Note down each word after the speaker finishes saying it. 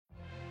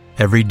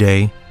Every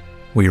day,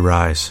 we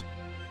rise,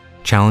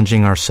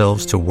 challenging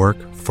ourselves to work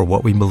for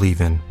what we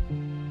believe in.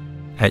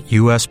 At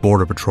U.S.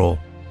 Border Patrol,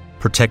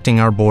 protecting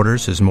our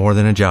borders is more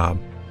than a job.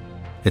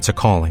 It's a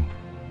calling.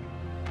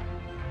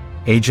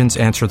 Agents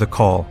answer the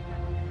call,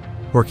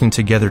 working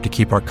together to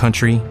keep our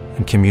country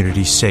and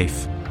communities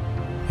safe.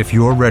 If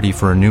you are ready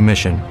for a new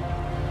mission,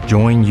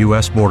 join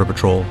U.S. Border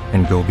Patrol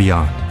and go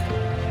beyond.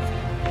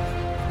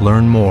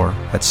 Learn more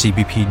at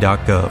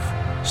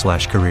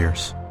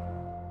cbp.gov/careers.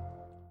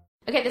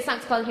 Okay, this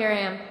song's called Here I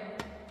Am.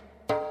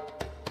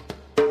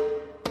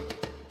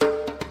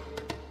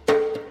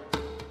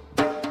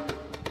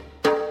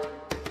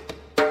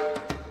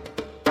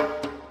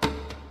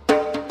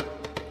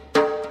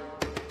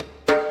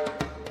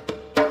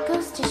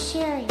 Goes to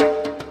Sherry,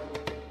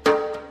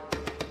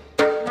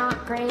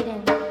 not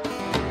Graydon.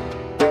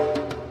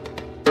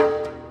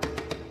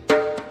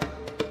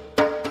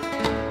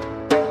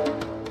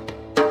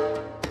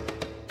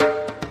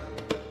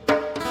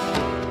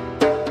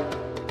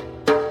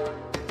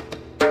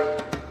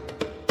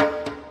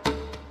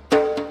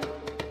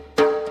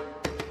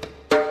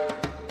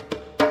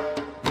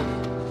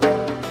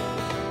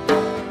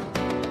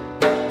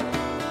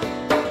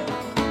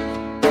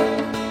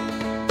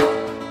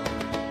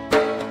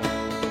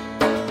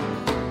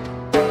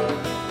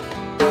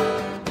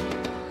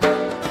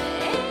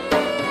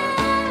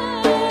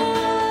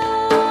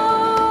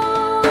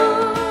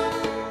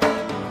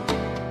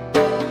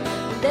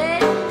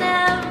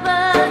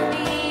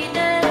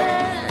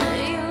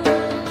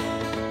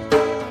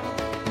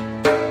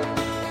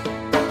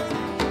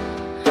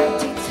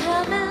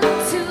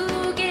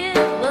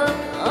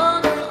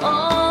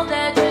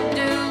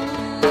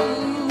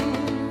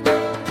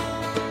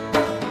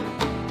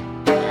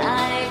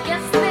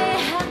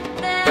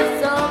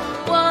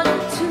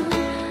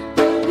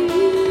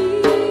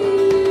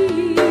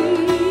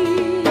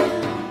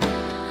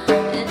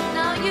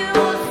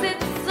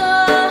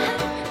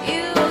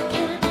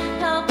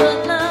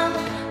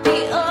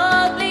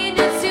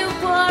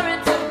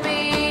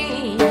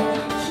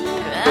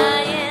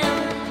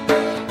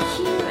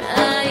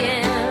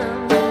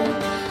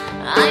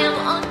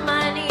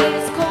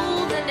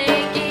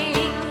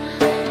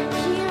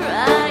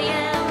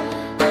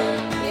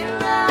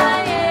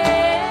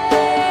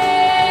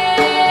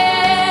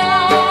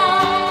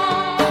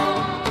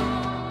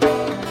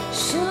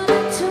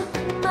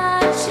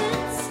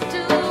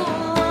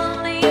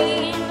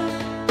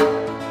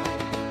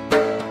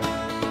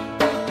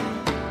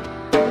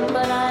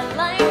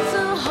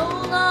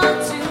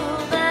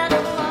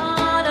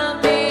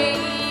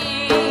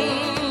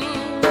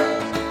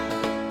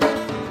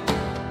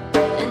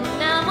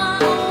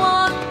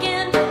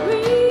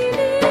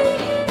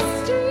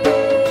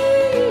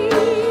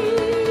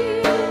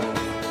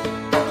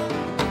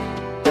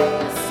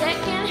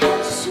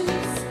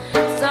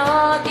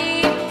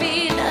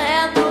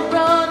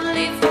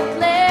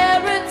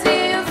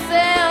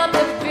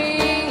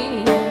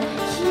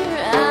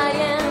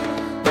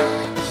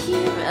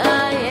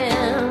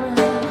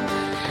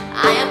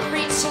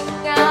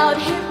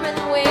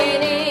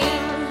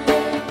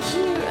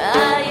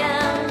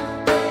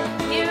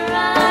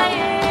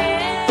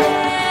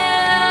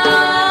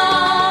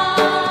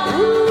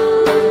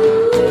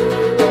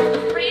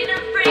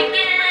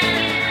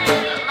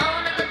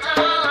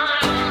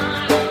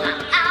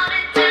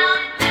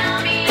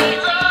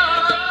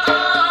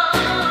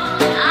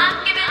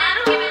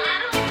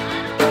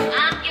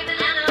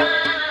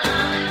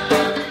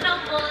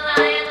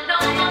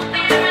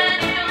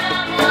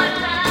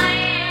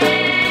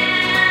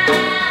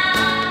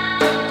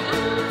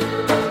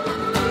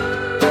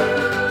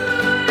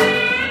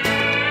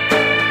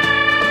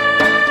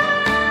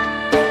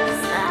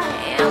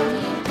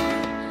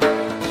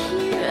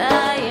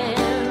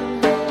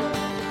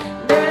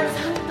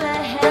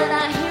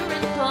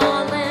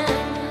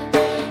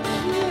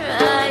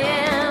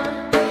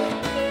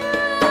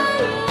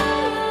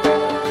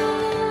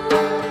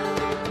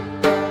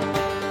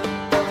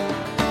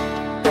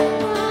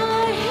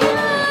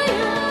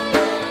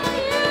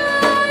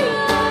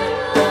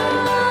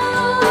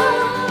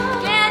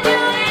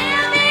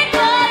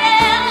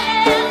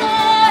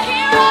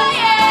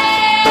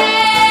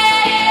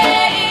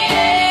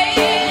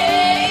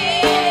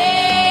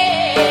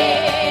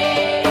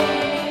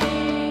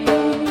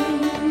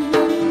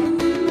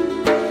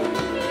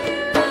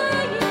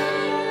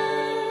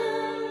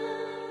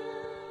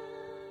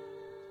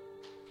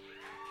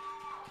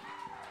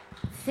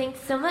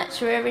 Thanks so much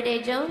for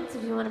Everyday Jones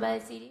if you want to buy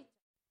a CD.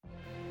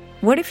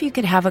 What if you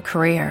could have a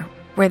career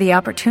where the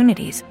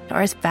opportunities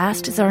are as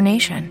vast as our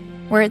nation,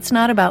 where it's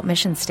not about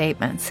mission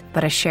statements,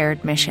 but a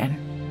shared mission?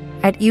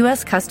 At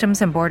U.S.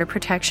 Customs and Border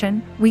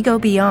Protection, we go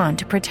beyond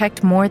to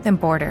protect more than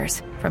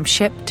borders, from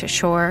ship to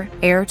shore,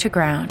 air to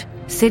ground,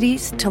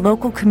 cities to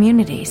local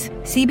communities.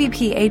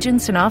 CBP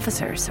agents and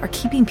officers are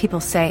keeping people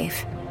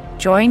safe.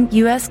 Join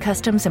U.S.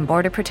 Customs and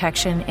Border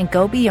Protection and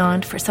go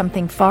beyond for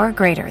something far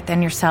greater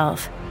than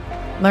yourself.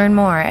 Learn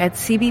more at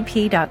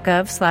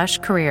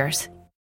cbp.gov/careers.